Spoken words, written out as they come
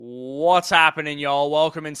What's happening, y'all?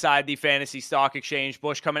 Welcome inside the Fantasy Stock Exchange.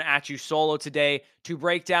 Bush coming at you solo today to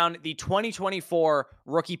break down the 2024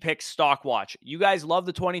 Rookie Pick Stock Watch. You guys love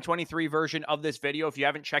the 2023 version of this video. If you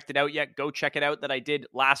haven't checked it out yet, go check it out that I did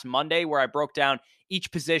last Monday, where I broke down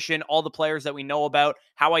each position, all the players that we know about,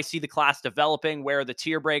 how I see the class developing, where the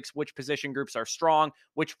tier breaks, which position groups are strong,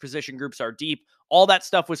 which position groups are deep. All that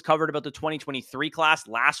stuff was covered about the 2023 class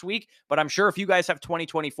last week, but I'm sure if you guys have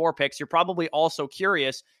 2024 picks, you're probably also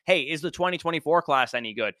curious, hey, is the 2024 class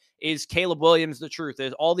any good? Is Caleb Williams the truth?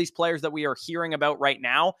 Is all these players that we are hearing about right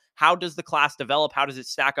now, how does the class develop? How does it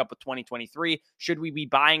stack up with 2023? Should we be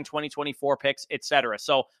buying 2024 picks, etc.?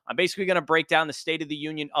 So I'm basically going to break down the state of the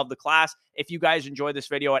union of the class. If you guys enjoy this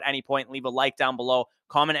video at any point, leave a like down below,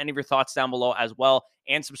 comment any of your thoughts down below as well,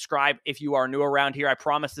 and subscribe if you are new around here. I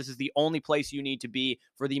promise this is the only place you need to be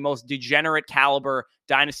for the most degenerate caliber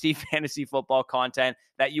Dynasty fantasy football content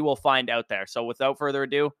that you will find out there. So without further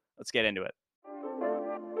ado, let's get into it.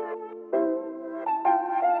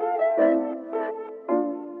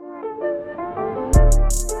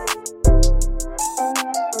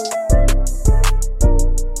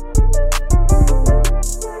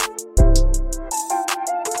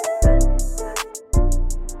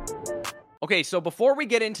 Okay, so before we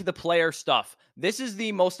get into the player stuff, this is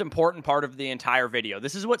the most important part of the entire video.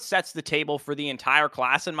 This is what sets the table for the entire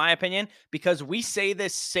class, in my opinion, because we say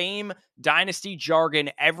this same Dynasty jargon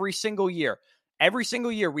every single year. Every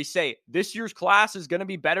single year we say this year's class is going to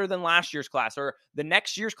be better than last year's class, or the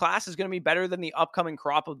next year's class is going to be better than the upcoming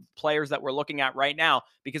crop of players that we're looking at right now,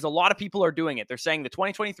 because a lot of people are doing it. They're saying the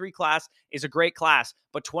 2023 class is a great class,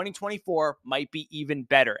 but 2024 might be even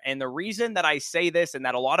better. And the reason that I say this and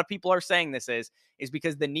that a lot of people are saying this is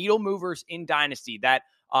because the needle movers in Dynasty that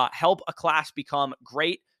help a class become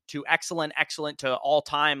great to excellent to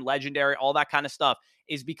all-time legendary, all that kind of stuff,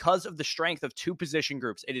 is because of the strength of two position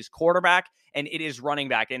groups. It is quarterback and it is running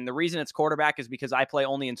back. And the reason it's quarterback is because I play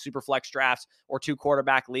only in super flex drafts or two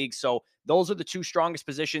quarterback leagues. So those are the two strongest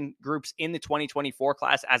position groups in the 2024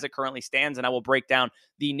 class as it currently stands. And I will break down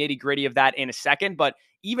the nitty gritty of that in a second. But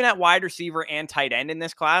even at wide receiver and tight end in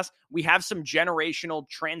this class, we have some generational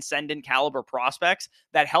transcendent caliber prospects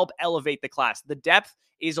that help elevate the class. The depth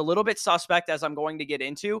is a little bit suspect, as I'm going to get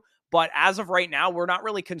into, but as of right now, we're not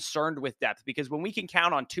really concerned with depth, because when we can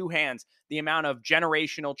count on two hands the amount of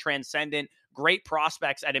generational, transcendent, great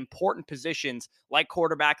prospects at important positions like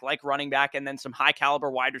quarterback, like running back, and then some high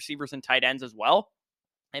caliber wide receivers and tight ends as well,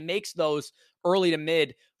 it makes those early to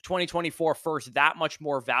mid 2024 first that much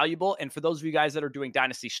more valuable. And for those of you guys that are doing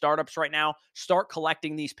Dynasty startups right now, start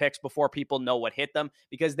collecting these picks before people know what hit them,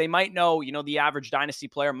 because they might know, the average Dynasty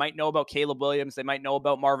player might know about Caleb Williams, they might know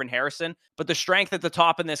about Marvin Harrison, but the strength at the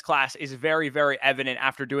top in this class is very, very evident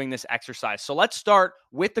after doing this exercise. So let's start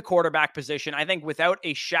with the quarterback position. I think without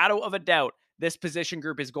a shadow of a doubt, this position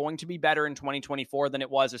group is going to be better in 2024 than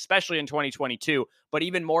it was, especially in 2022, but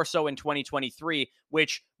even more so in 2023,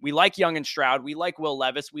 which we like Young and Stroud. We like Will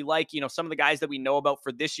Levis. We like, some of the guys that we know about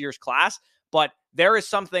for this year's class, but there is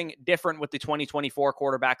something different with the 2024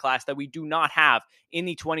 quarterback class that we do not have in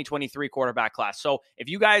the 2023 quarterback class. So if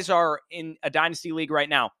you guys are in a Dynasty league right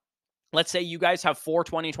now, let's say you guys have 4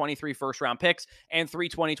 2023 first-round picks and 3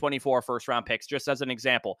 2024 first-round picks, just as an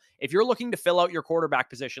example. If you're looking to fill out your quarterback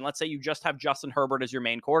position, let's say you just have Justin Herbert as your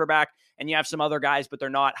main quarterback and you have some other guys, but they're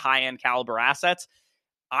not high-end caliber assets,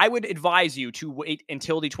 I would advise you to wait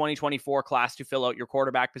until the 2024 class to fill out your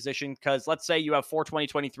quarterback position, because let's say you have 4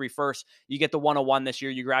 2023 first, you get the 101 this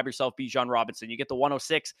year, you grab yourself Bijan Robinson, you get the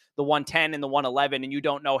 106, the 110, and the 111, and you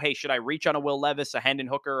don't know, hey, should I reach on a Will Levis, a Hendon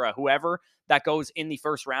Hooker, whoever that goes in the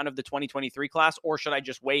first round of the 2023 class, or should I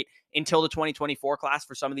just wait until the 2024 class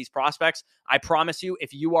for some of these prospects? I promise you,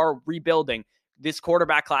 if you are rebuilding, this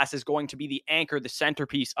quarterback class is going to be the anchor, the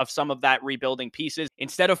centerpiece of some of that rebuilding pieces.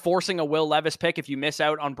 Instead of forcing a Will Levis pick, if you miss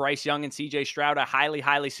out on Bryce Young and CJ Stroud, I highly,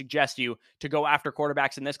 highly suggest you to go after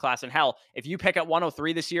quarterbacks in this class. And hell, if you pick at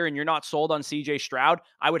 103 this year and you're not sold on CJ Stroud,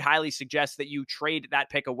 I would highly suggest that you trade that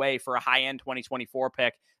pick away for a high-end 2024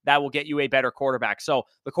 pick that will get you a better quarterback. So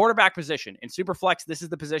the quarterback position in Superflex, this is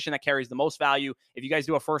the position that carries the most value. If you guys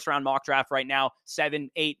do a first-round mock draft right now, 7,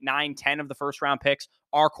 8, 9, 10 of the first-round picks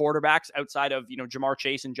are quarterbacks outside of, Jamar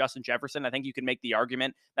Chase and Justin Jefferson. I think you can make the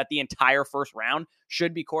argument that the entire first round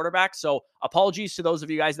should be quarterbacks. So apologies to those of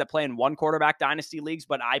you guys that play in one quarterback dynasty leagues,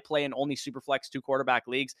 but I play in only Superflex 2 quarterback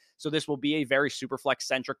leagues. So this will be a very Superflex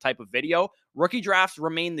centric type of video. Rookie drafts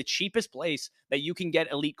remain the cheapest place that you can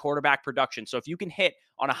get elite quarterback production. So if you can hit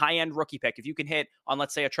on a high-end rookie pick, if you can hit on,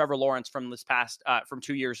 let's say, a Trevor Lawrence from from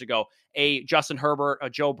 2 years ago, a Justin Herbert, a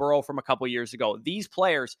Joe Burrow from a couple years ago, these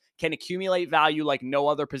players can accumulate value like no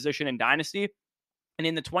other position in Dynasty. And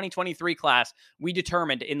in the 2023 class, we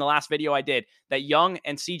determined in the last video I did that Young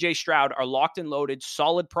and CJ Stroud are locked and loaded,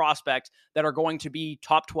 solid prospects that are going to be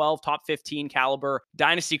top 12, top 15 caliber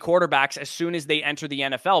dynasty quarterbacks as soon as they enter the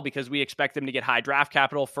NFL, because we expect them to get high draft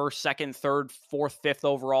capital, first, second, third, fourth, fifth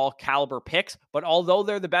overall caliber picks. But although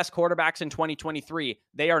they're the best quarterbacks in 2023,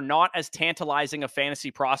 they are not as tantalizing of fantasy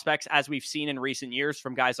prospects as we've seen in recent years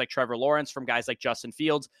from guys like Trevor Lawrence, from guys like Justin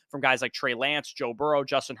Fields, from guys like Trey Lance, Joe Burrow,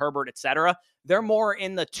 Justin Herbert, etc. They're more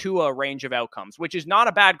in the Tua range of outcomes, which is not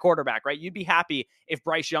a bad quarterback, right? You'd be happy if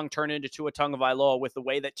Bryce Young turned into Tua Tagovailoa with the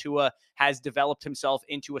way that Tua has developed himself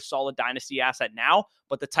into a solid dynasty asset now.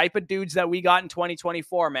 But the type of dudes that we got in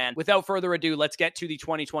 2024, man, without further ado, let's get to the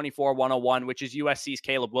 2024 101, which is USC's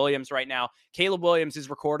Caleb Williams right now. Caleb Williams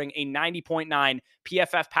is recording a 90.9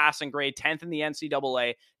 PFF passing grade, 10th in the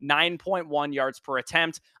NCAA, 9.1 yards per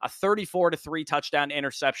attempt, a 34-3 touchdown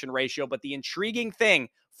interception ratio. But the intriguing thing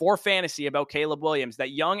for fantasy about Caleb Williams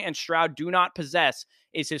that Young and Stroud do not possess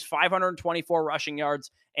is his 524 rushing yards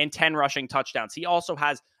and 10 rushing touchdowns. He also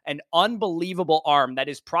has an unbelievable arm that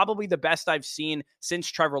is probably the best I've seen since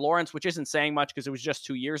Trevor Lawrence, which isn't saying much because it was just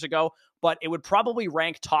 2 years ago, but it would probably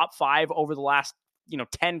rank top 5 over the last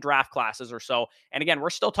 10 draft classes or so. And again,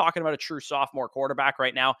 we're still talking about a true sophomore quarterback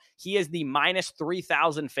right now. He is the minus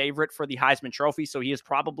 3,000 favorite for the Heisman Trophy, so he is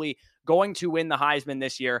probably going to win the Heisman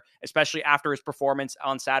this year, especially after his performance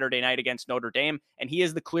on Saturday night against Notre Dame. And he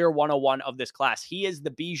is the clear 101 of this class. He is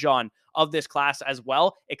the Bijan of this class as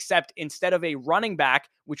well, except instead of a running back,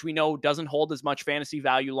 which we know doesn't hold as much fantasy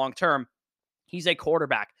value long term, he's a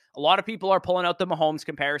quarterback. A lot of people are pulling out the Mahomes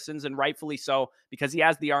comparisons, and rightfully so, because he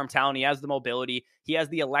has the arm talent, he has the mobility, he has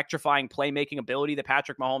the electrifying playmaking ability that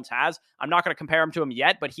Patrick Mahomes has. I'm not going to compare him to him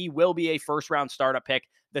yet, but he will be a first-round startup pick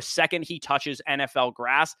the second he touches NFL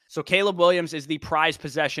grass. So Caleb Williams is the prized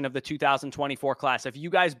possession of the 2024 class. If you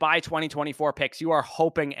guys buy 2024 picks, you are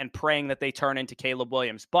hoping and praying that they turn into Caleb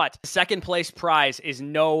Williams. But the second place prize is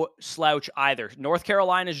no slouch either. North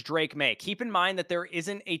Carolina's Drake May. Keep in mind that there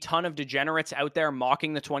isn't a ton of degenerates out there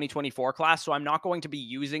mocking the 2024 class, so I'm not going to be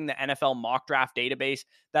using the NFL mock draft database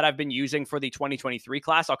that I've been using for the 2023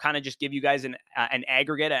 class. I'll kind of just give you guys an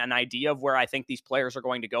aggregate, an idea of where I think these players are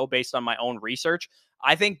going to go based on my own research.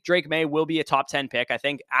 I think Drake May will be a top 10 pick. I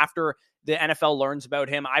think after the NFL learns about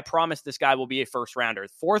him, I promise this guy will be a first rounder.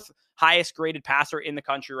 Fourth highest graded passer in the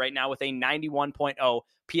country right now with a 91.0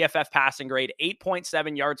 PFF passing grade,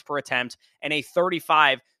 8.7 yards per attempt, and a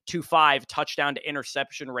 35-5 touchdown to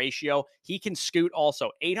interception ratio. He can scoot also,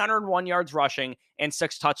 801 yards rushing and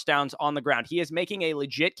 6 touchdowns on the ground. He is making a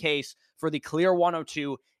legit case for the clear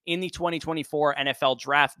 102 in the 2024 NFL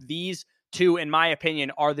draft. These two, in my opinion,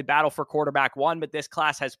 are the battle for quarterback one, but this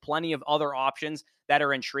class has plenty of other options that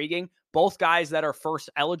are intriguing. Both guys that are first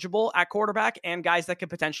eligible at quarterback and guys that could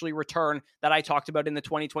potentially return that I talked about in the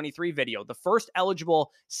 2023 video. The first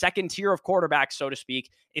eligible second tier of quarterbacks, so to speak,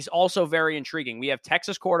 is also very intriguing. We have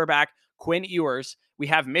Texas quarterback Quinn Ewers. We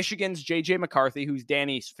have Michigan's J.J. McCarthy, who's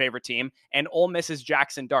Danny's favorite team, and Ole Miss's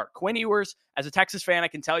Jackson Dart. Quinn Ewers, as a Texas fan, I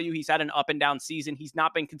can tell you he's had an up and down season. He's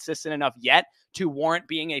not been consistent enough yet to warrant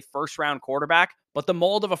being a first-round quarterback, but the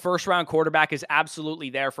mold of a first-round quarterback is absolutely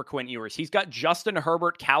there for Quinn Ewers. He's got Justin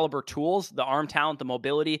Herbert caliber tools, the arm talent, the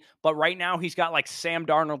mobility, but right now he's got like Sam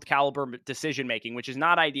Darnold caliber decision-making, which is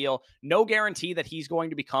not ideal. No guarantee that he's going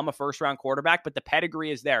to become a first-round quarterback, but the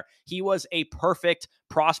pedigree is there. He was a perfect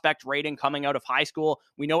prospect rating coming out of high school.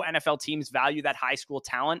 We know NFL teams value that high school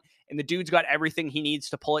talent, and the dude's got everything he needs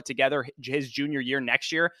to pull it together his junior year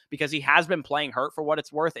next year, because he has been playing hurt for what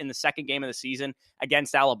it's worth. In the second game of the season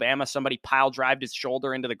against Alabama, somebody pile drived his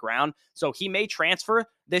shoulder into the ground. So he may transfer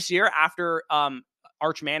this year after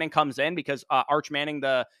Arch Manning comes in, because Arch Manning,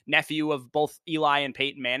 the nephew of both Eli and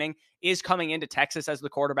Peyton Manning, is coming into Texas as the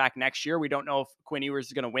quarterback next year. We don't know if Quinn Ewers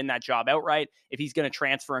is going to win that job outright, if he's going to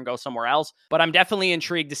transfer and go somewhere else. But I'm definitely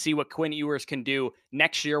intrigued to see what Quinn Ewers can do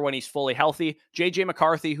next year when he's fully healthy. J.J.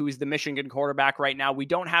 McCarthy, who is the Michigan quarterback right now, we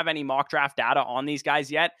don't have any mock draft data on these guys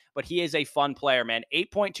yet, but he is a fun player, man.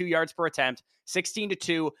 8.2 yards per attempt,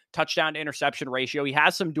 16-2 touchdown to interception ratio. He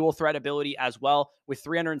has some dual threat ability as well, with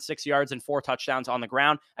 306 yards and 4 touchdowns on the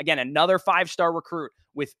ground. Again, another 5-star recruit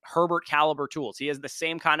with Herbert caliber tools. He has the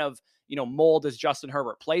same kind of mold as Justin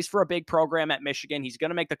Herbert. Plays for a big program at Michigan. He's going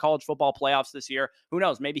to make the college football playoffs this year. Who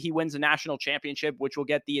knows? Maybe he wins a national championship, which will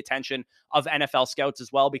get the attention of NFL scouts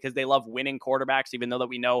as well, because they love winning quarterbacks, even though that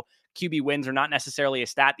we know QB wins are not necessarily a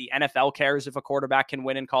stat. The NFL cares if a quarterback can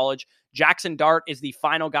win in college. Jackson Dart is the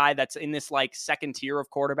final guy that's in this like second tier of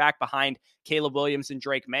quarterback behind Caleb Williams and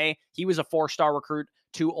Drake May. He was a 4-star recruit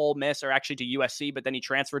to Ole Miss, or actually to USC, but then he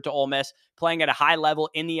transferred to Ole Miss, playing at a high level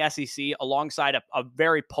in the SEC alongside a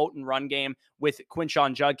very potent run game with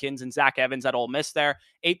Quinshon Judkins and Zach Evans at Ole Miss there.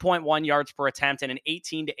 8.1 yards per attempt and an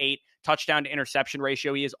 18-8 touchdown to interception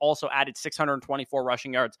ratio. He has also added 624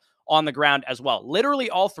 rushing yards on the ground as well. Literally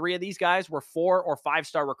all three of these guys were 4- or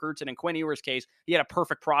 5-star recruits, and in Quinn Ewers' case, he had a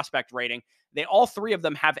perfect prospect rating. All three of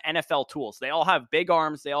them have NFL tools. They all have big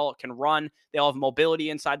arms. They all can run. They all have mobility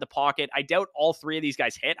inside the pocket. I doubt all three of these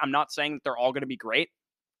guys hit. I'm not saying that they're all going to be great,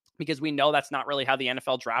 because we know that's not really how the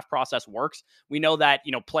NFL draft process works. We know that,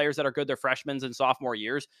 players that are good their freshmen and sophomore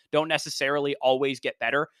years don't necessarily always get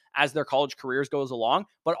better as their college careers goes along.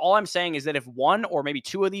 But all I'm saying is that if one or maybe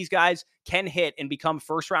two of these guys can hit and become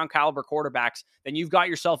first-round caliber quarterbacks, then you've got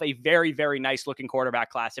yourself a very, very nice-looking quarterback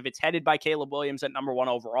class. If it's headed by Caleb Williams at number 1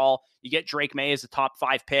 overall, you get Drake May as a top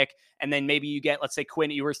 5 pick, and then maybe you get, let's say,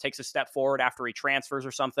 Quinn Ewers takes a step forward after he transfers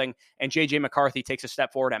or something, and J.J. McCarthy takes a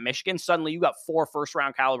step forward at Michigan. Suddenly, you got 4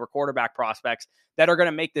 first-round caliber quarterback prospects that are going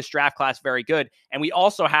to make this draft class very good. And we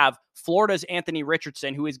also have Florida's Anthony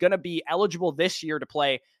Richardson, who is going to be eligible this year to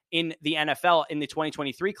play in the NFL in the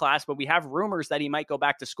 2023 class, but we have rumors that he might go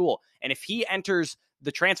back to school. And if he enters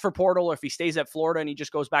the transfer portal, or if he stays at Florida and he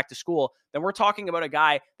just goes back to school, then we're talking about a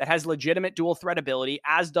guy that has legitimate dual threat ability,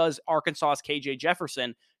 as does Arkansas's KJ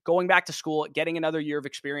Jefferson, going back to school, getting another year of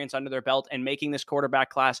experience under their belt, and making this quarterback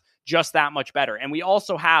class just that much better. And we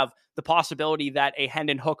also have the possibility that a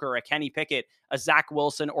Hendon Hooker, a Kenny Pickett, a Zach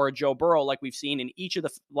Wilson, or a Joe Burrow, like we've seen in each of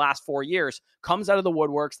the last 4 years, comes out of the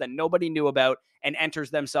woodworks that nobody knew about and enters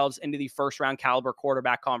themselves into the first-round caliber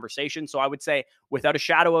quarterback conversation. So I would say, without a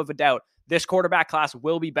shadow of a doubt, this quarterback class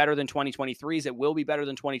will be better than 2023's. It will be better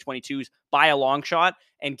than 2022's by a long shot,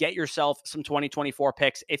 and get yourself some 2024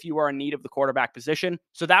 picks if you are in need of the quarterback position.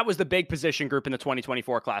 So that was the big position group in the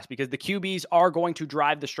 2024 class, because the QBs are going to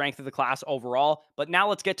drive the strength of the class overall. But now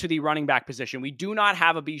let's get to the running back position. We do not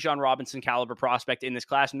have a Bijan Robinson caliber prospect in this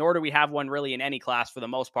class, nor do we have one really in any class for the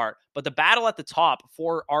most part. But the battle at the top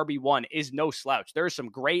for RB1 is no slouch. There are some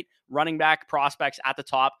great running back prospects at the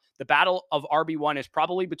top. The battle of RB1 is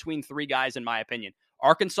probably between 3 guys, in my opinion.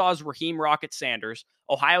 Arkansas's Raheem Rocket Sanders,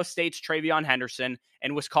 Ohio State's Travion Henderson,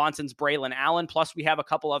 and Wisconsin's Braylon Allen. Plus, we have a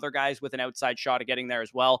couple other guys with an outside shot of getting there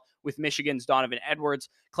as well, with Michigan's Donovan Edwards,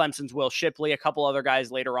 Clemson's Will Shipley, a couple other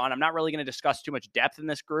guys later on. I'm not really going to discuss too much depth in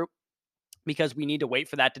this group, because we need to wait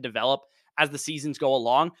for that to develop as the seasons go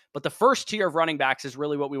along. But the first tier of running backs is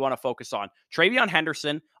really what we want to focus on. Travion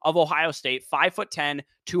Henderson of Ohio State, 5'10",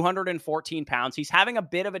 214 pounds. He's having a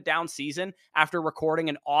bit of a down season after recording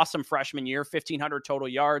an awesome freshman year, 1,500 total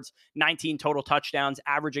yards, 19 total touchdowns,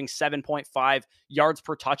 averaging 7.5 yards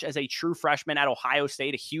per touch as a true freshman at Ohio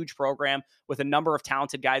State, a huge program with a number of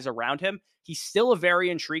talented guys around him. He's still a very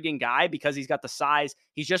intriguing guy because he's got the size.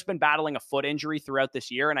 He's just been battling a foot injury throughout this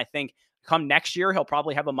year, and I think come next year, he'll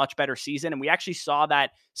probably have a much better season. And we actually saw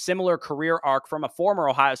that similar career arc from a former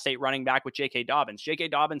Ohio State running back with J.K. Dobbins. J.K.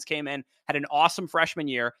 Dobbins came in, had an awesome freshman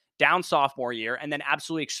year, down sophomore year, and then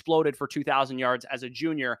absolutely exploded for 2,000 yards as a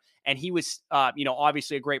junior. And he was,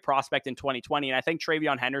 obviously a great prospect in 2020. And I think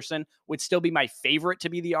Travion Henderson would still be my favorite to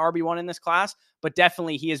be the RB1 in this class, but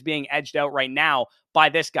definitely he is being edged out right now by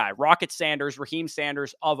this guy, Rocket Sanders, Raheem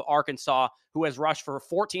Sanders of Arkansas, who has rushed for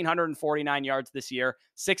 1,449 yards this year,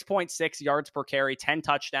 6.6 yards per carry, 10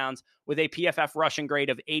 touchdowns, with a PFF rushing grade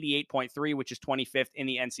of 88.3, which is 25th in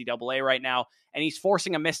the NCAA right now. And he's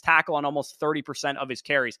forcing a missed tackle on almost 30% of his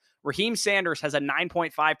carries. Raheem Sanders has a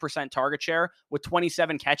 9.5% target share with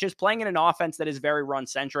 27 catches, playing in an offense that is very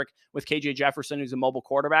run-centric with KJ Jefferson, who's a mobile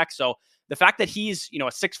quarterback. So the fact that he's, a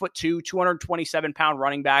 6'2", 227-pound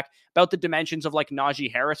running back, about the dimensions of like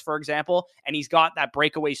Najee Harris, for example, and he's got that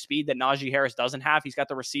breakaway speed that Najee Harris doesn't have. He's got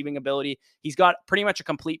the receiving ability. He's got pretty much a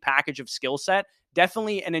complete package of skill set.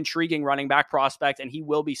 Definitely an intriguing running back prospect, and he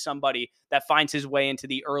will be somebody that finds his way into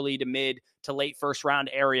the early to mid to late first round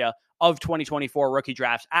area of 2024 rookie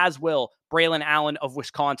drafts, as will Braylon Allen of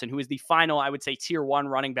Wisconsin, who is the final, I would say, tier 1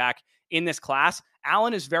 running back in this class.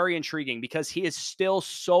 Allen is very intriguing because he is still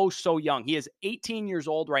so young. He is 18 years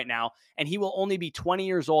old right now, and he will only be 20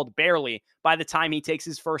 years old barely by the time he takes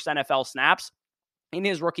his first NFL snaps in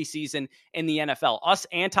his rookie season in the NFL. Us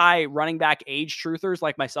anti-running back age truthers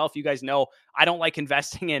like myself, you guys know I don't like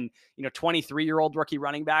investing in, 23-year-old rookie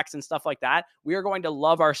running backs and stuff like that. We are going to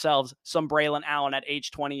love ourselves some Braylon Allen at age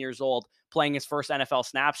 20 years old playing his first NFL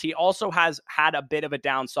snaps. He also has had a bit of a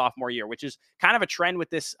down sophomore year, which is kind of a trend with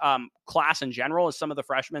this class in general, as some of the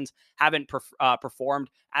freshmen haven't performed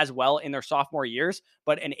as well in their sophomore years.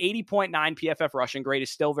 But an 80.9 PFF rushing grade is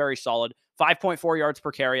still very solid. 5.4 yards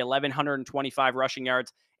per carry, 1,125 rushing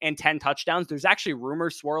yards, and 10 touchdowns. There's actually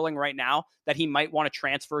rumors swirling right now that he might want to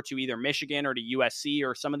transfer to either Michigan or to USC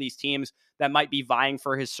or some of these teams that might be vying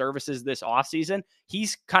for his services this offseason.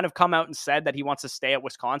 He's kind of come out and said that he wants to stay at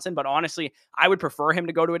Wisconsin, but honestly, I would prefer him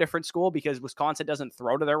to go to a different school because Wisconsin doesn't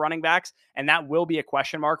throw to their running backs, and that will be a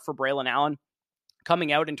question mark for Braylon Allen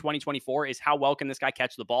coming out in 2024 is how well can this guy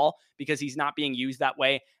catch the ball, because he's not being used that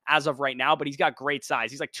way as of right now, but he's got great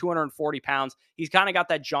size. He's like 240 pounds. He's kind of got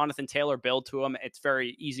that Jonathan Taylor build to him. It's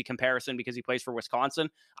very easy comparison because he plays for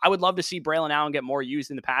Wisconsin. I would love to see Braylon Allen get more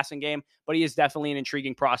used in the passing game, but he is definitely an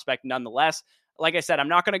intriguing prospect nonetheless. Like I said, I'm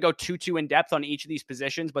not going to go too in depth on each of these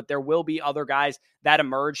positions, but there will be other guys that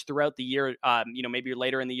emerge throughout the year, maybe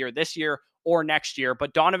later in the year this year or next year.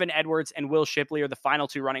 But Donovan Edwards and Will Shipley are the final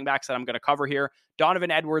two running backs that I'm going to cover here. Donovan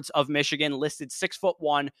Edwards of Michigan, listed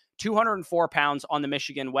 6'1", 204 pounds on the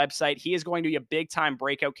Michigan website. He is going to be a big-time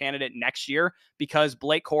breakout candidate next year because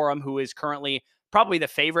Blake Corum, who is currently probably the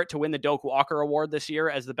favorite to win the Doak Walker Award this year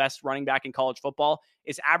as the best running back in college football,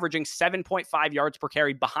 is averaging 7.5 yards per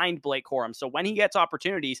carry behind Blake Corum. So when he gets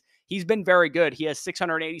opportunities, he's been very good. He has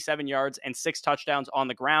 687 yards and 6 touchdowns on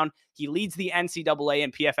the ground. He leads the NCAA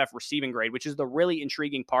and PFF receiving grade, which is the really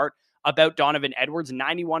intriguing part about Donovan Edwards,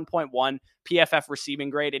 91.1 PFF receiving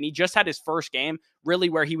grade. And he just had his first game really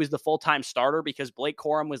where he was the full-time starter because Blake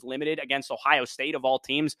Corum was limited against Ohio State of all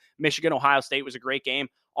teams. Michigan, Ohio State was a great game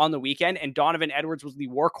on the weekend. And Donovan Edwards was the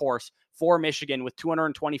workhorse for Michigan with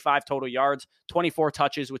 225 total yards, 24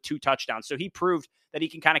 touches with 2 touchdowns. So he proved that he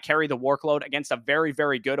can kind of carry the workload against a very,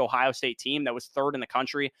 very good Ohio State team that was third in the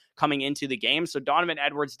country coming into the game. So Donovan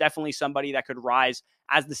Edwards, definitely somebody that could rise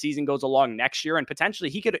as the season goes along next year. And potentially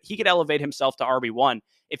he could elevate himself to RB1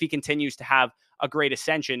 if he continues to have a great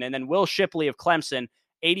ascension. And then Will Shipley of Clemson,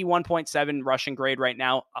 81.7 rushing grade right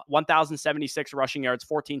now, 1,076 rushing yards,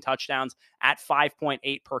 14 touchdowns at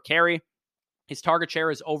 5.8 per carry. His target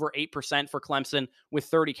share is over 8% for Clemson with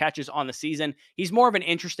 30 catches on the season. He's more of an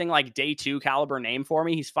interesting like day 2 caliber name for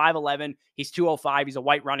me. He's 5'11", he's 205, he's a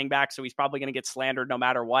white running back, so he's probably going to get slandered no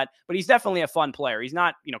matter what, but he's definitely a fun player. He's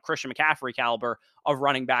not, Christian McCaffrey caliber of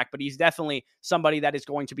running back, but he's definitely somebody that is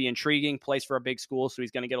going to be intriguing, plays for a big school, so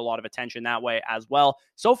he's going to get a lot of attention that way as well.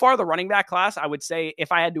 So far, the running back class, I would say,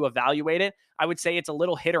 if I had to evaluate it, I would say it's a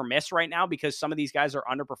little hit or miss right now because some of these guys are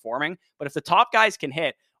underperforming, but if the top guys can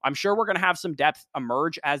hit, I'm sure we're going to have some depth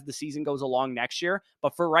emerge as the season goes along next year.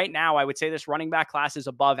 But for right now, I would say this running back class is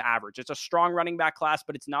above average. It's a strong running back class,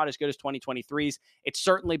 but it's not as good as 2023's. It's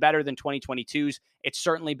certainly better than 2022's. It's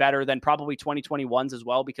certainly better than probably 2021's as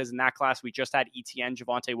well, because in that class, we just had ETN,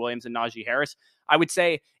 Javonte Williams, and Najee Harris. I would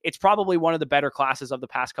say it's probably one of the better classes of the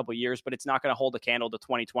past couple of years, but it's not going to hold a candle to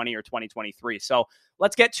 2020 or 2023. So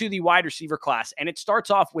let's get to the wide receiver class. And it starts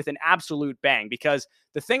off with an absolute bang, because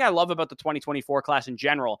the thing I love about the 2024 class in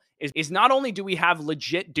general is not only do we have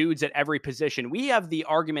legit dudes at every position, we have the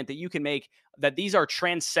argument that you can make that these are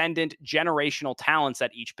transcendent generational talents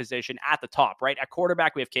at each position at the top, right? At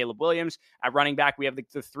quarterback, we have Caleb Williams. At running back, we have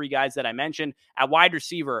the 3 guys that I mentioned. At wide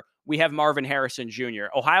receiver, we have Marvin Harrison Jr.,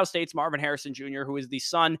 Ohio State's Marvin Harrison Jr., who is the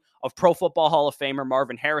son of Pro Football Hall of Famer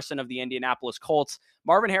Marvin Harrison of the Indianapolis Colts.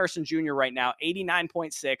 Marvin Harrison Jr. right now,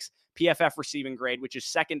 89.6 PFF receiving grade, which is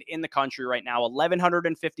second in the country right now,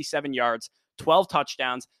 1,157 yards, 12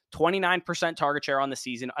 touchdowns, 29% target share on the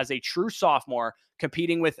season as a true sophomore,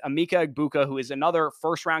 competing with Emeka Egbuka, who is another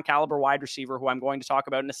first-round caliber wide receiver who I'm going to talk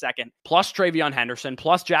about in a second, plus Travion Henderson,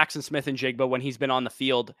 plus Jackson Smith-Njigba when he's been on the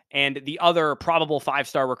field, and the other probable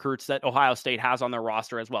 5-star recruits that Ohio State has on their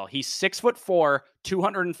roster as well. He's 6'4",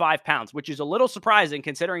 205 pounds, which is a little surprising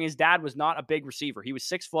considering his dad was not a big receiver. He was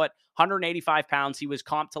 6 foot, 185 pounds. He was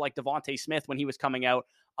comped to like Devontae Smith when he was coming out.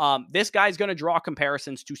 This guy's going to draw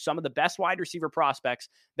comparisons to some of the best wide receiver prospects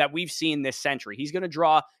that we've seen this century. He's going to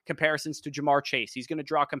draw comparisons to Jamar Chase. He's going to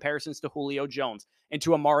draw comparisons to Julio Jones and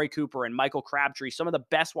to Amari Cooper and Michael Crabtree, some of the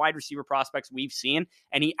best wide receiver prospects we've seen,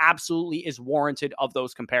 and he absolutely is warranted of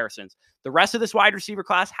those comparisons. The rest of this wide receiver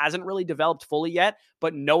class hasn't really developed fully yet,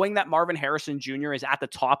 but knowing that Marvin Harrison Jr. is at the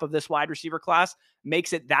top of this wide receiver class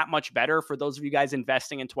makes it that much better for those of you guys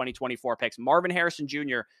investing in 2024 picks. Marvin Harrison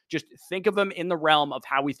Jr., just think of him in the realm of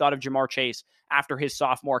how we thought of Jamar Chase after his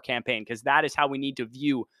sophomore campaign, because that is how we need to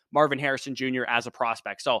view Marvin Harrison Jr. as a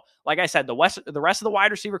prospect. So, like I said, the rest of the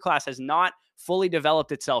wide receiver class has not fully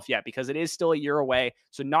developed itself yet because it is still a year away.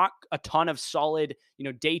 So not a ton of solid,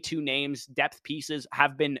 day two names, depth pieces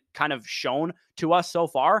have been kind of shown to us so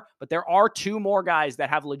far, but there are two more guys that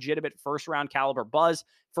have legitimate first round caliber buzz,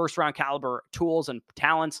 first round caliber tools and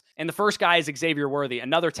talents. And the first guy is Xavier Worthy,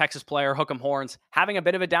 another Texas player, hook 'em horns, having a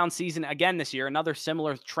bit of a down season again this year. Another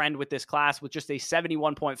similar trend with this class with just a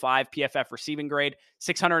 71.5 PFF receiving grade,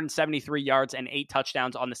 673 yards and 8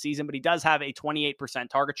 touchdowns on the season, but he does have a 28%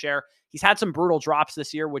 target share. He's had some brutal drops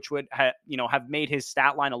this year, which would have made his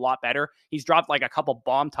stat line a lot better. He's dropped like a couple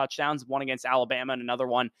bomb touchdowns, one against Alabama and another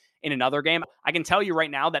one in another game. I can tell you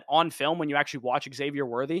right now that on film, when you actually watch Xavier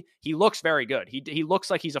Worthy, he looks very good. He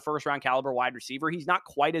looks like he's a first round caliber wide receiver. He's not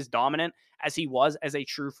quite as dominant as he was as a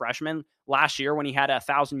true freshman last year when he had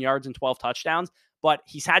 1,000 yards and 12 touchdowns. But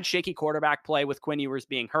he's had shaky quarterback play with Quinn Ewers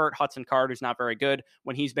being hurt. Hudson Carter's not very good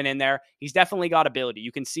when he's been in there. He's definitely got ability.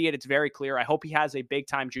 You can see it. It's very clear. I hope he has a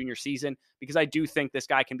big-time junior season because I do think this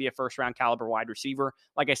guy can be a first-round caliber wide receiver.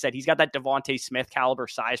 Like I said, he's got that Devontae Smith caliber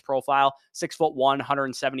size profile, 6'1",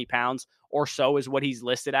 170 pounds or so is what he's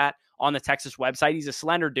listed at on the Texas website. He's a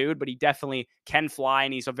slender dude, but he definitely can fly,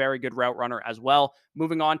 and he's a very good route runner as well.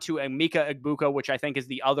 Moving on to Emeka Egbuka, which I think is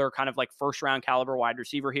the other kind of like first-round caliber wide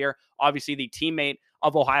receiver here. Obviously, the teammate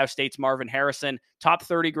of Ohio State's Marvin Harrison, top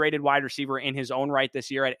 30 graded wide receiver in his own right this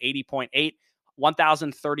year at 80.8,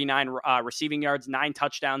 1,039 receiving yards, 9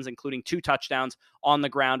 touchdowns, including 2 touchdowns on the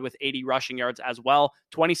ground with 80 rushing yards as well.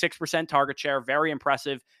 26% target share, very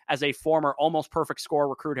impressive as a former almost perfect score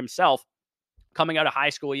recruit himself. Coming out of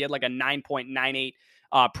high school, he had like a 9.98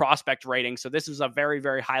 prospect rating. So this is a very,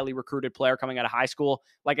 very highly recruited player coming out of high school.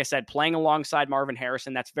 Like I said, playing alongside Marvin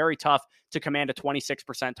Harrison, that's very tough to command a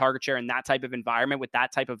 26% target share in that type of environment with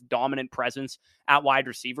that type of dominant presence at wide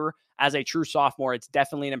receiver. As a true sophomore, it's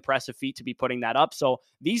definitely an impressive feat to be putting that up. So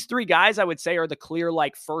these three guys, I would say, are the clear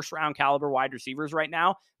like first round caliber wide receivers right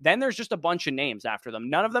now. Then there's just a bunch of names after them.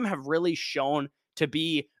 None of them have really shown to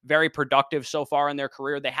be very productive so far in their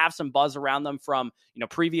career. They have some buzz around them from,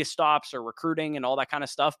 previous stops or recruiting and all that kind of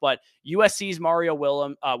stuff. But USC's Mario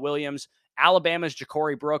Williams, Alabama's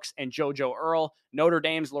Ja'Cory Brooks and JoJo Earl, Notre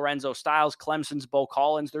Dame's Lorenzo Styles, Clemson's Bo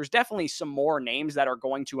Collins. There's definitely some more names that are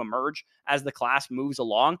going to emerge as the class moves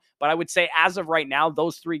along. But I would say as of right now,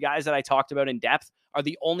 those three guys that I talked about in depth are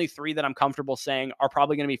the only three that I'm comfortable saying are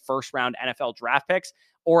probably going to be first round NFL draft picks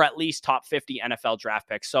or at least top 50 NFL draft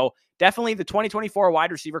picks. So definitely the 2024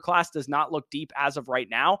 wide receiver class does not look deep as of right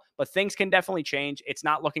now, but things can definitely change. It's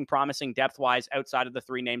not looking promising depth-wise outside of the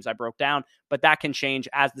three names I broke down, but that can change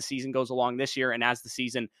as the season goes along this year and as the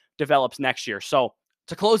season develops next year. So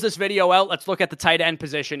to close this video out, let's look at the tight end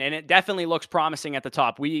position, and it definitely looks promising at the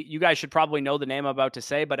top. You guys should probably know the name I'm about to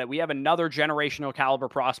say, but we have another generational caliber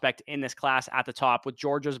prospect in this class at the top with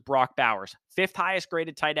Georgia's Brock Bowers, 5th highest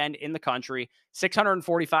graded tight end in the country,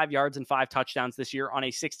 645 yards and 5 touchdowns this year on a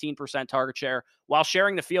 16% target share, while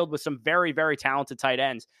sharing the field with some very, very talented tight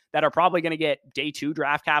ends that are probably going to get day 2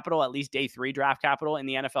 draft capital, at least day 3 draft capital in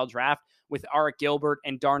the NFL draft, with Arik Gilbert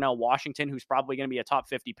and Darnell Washington, who's probably going to be a top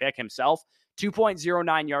 50 pick himself.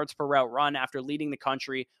 2.09 yards per route run after leading the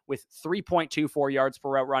country with 3.24 yards per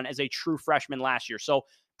route run as a true freshman last year. So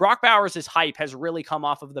Brock Bowers' hype has really come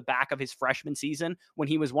off of the back of his freshman season when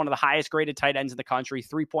he was one of the highest graded tight ends in the country,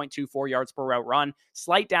 3.24 yards per route run.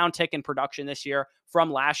 Slight downtick in production this year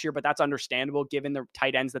from last year, but that's understandable given the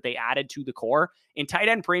tight ends that they added to the core. In tight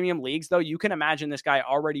end premium leagues, though, you can imagine this guy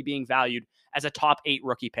already being valued as a top 8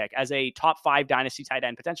 rookie pick, as a top 5 dynasty tight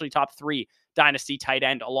end, potentially top 3 dynasty tight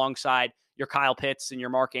end alongside your Kyle Pitts and your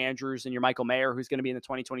Mark Andrews and your Michael Mayer, who's going to be in the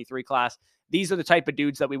 2023 class. These are the type of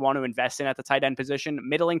dudes that we want to invest in at the tight end position.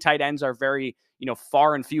 Middling tight ends are very,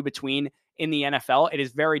 far and few between in the NFL. It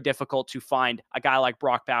is very difficult to find a guy like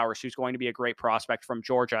Brock Bowers, who's going to be a great prospect from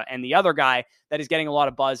Georgia. And the other guy that is getting a lot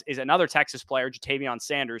of buzz is another Texas player, Jatavion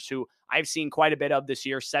Sanders, who I've seen quite a bit of this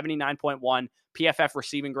year, 79.1 PFF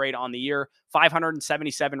receiving grade on the year,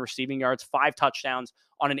 577 receiving yards, 5 touchdowns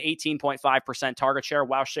on an 18.5% target share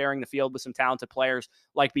while sharing the field with some talented players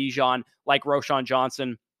like Bijan, like Roschon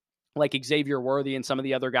Johnson, like Xavier Worthy, and some of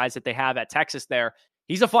the other guys that they have at Texas there.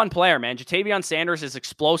 He's a fun player, man. Jatavion Sanders is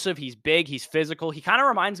explosive. He's big. He's physical. He kind of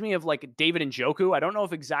reminds me of like David Njoku. I don't know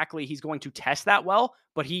if exactly he's going to test that well,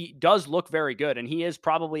 but he does look very good. And he is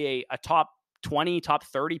probably a top 20, top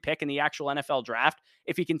 30 pick in the actual NFL draft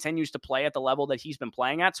if he continues to play at the level that he's been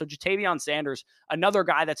playing at. So Ja'Tavion Sanders, another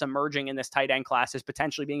guy that's emerging in this tight end class, is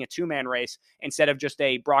potentially being a two-man race instead of just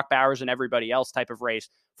a Brock Bowers and everybody else type of race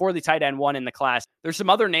for the tight end one in the class. There's some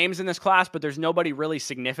other names in this class, but there's nobody really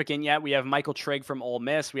significant yet. We have Michael Trigg from Ole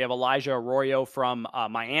Miss. We have Elijah Arroyo from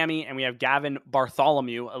Miami, and we have Gavin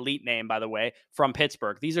Bartholomew, elite name, by the way, from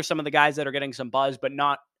Pittsburgh. These are some of the guys that are getting some buzz, but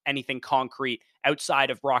not anything concrete outside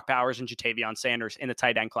of Brock Bowers and Ja'Tavion Sanders in the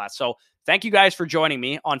tight end class. So thank you guys for joining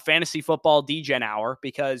me on Fantasy Football DGen Hour,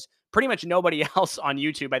 because pretty much nobody else on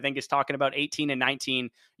YouTube, I think, is talking about 18 and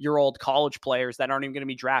 19-year-old college players that aren't even going to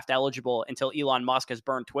be draft eligible until Elon Musk has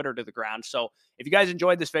burned Twitter to the ground. So if you guys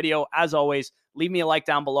enjoyed this video, as always, leave me a like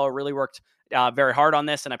down below. It really worked very hard on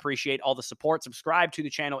this, and I appreciate all the support. Subscribe to the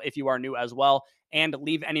channel if you are new as well, and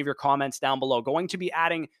leave any of your comments down below. Going to be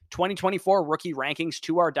adding 2024 rookie rankings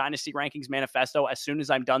to our Dynasty Rankings manifesto as soon as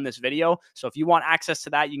I'm done this video. So if you want access to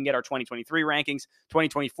that, you can get our 2023 rankings,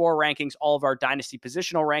 2024 rankings, all of our Dynasty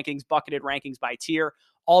positional rankings, bucketed rankings by tier,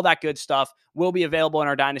 all that good stuff will be available in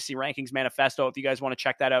our Dynasty Rankings manifesto. If you guys want to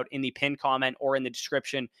check that out in the pinned comment or in the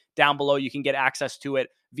description down below, you can get access to it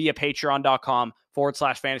via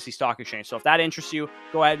patreon.com/fantasy stock exchange. So if that interests you,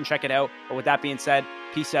 go ahead and check it out. But with that being said,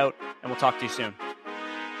 peace out, and we'll talk to you soon.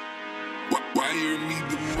 Why you need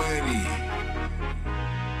the money?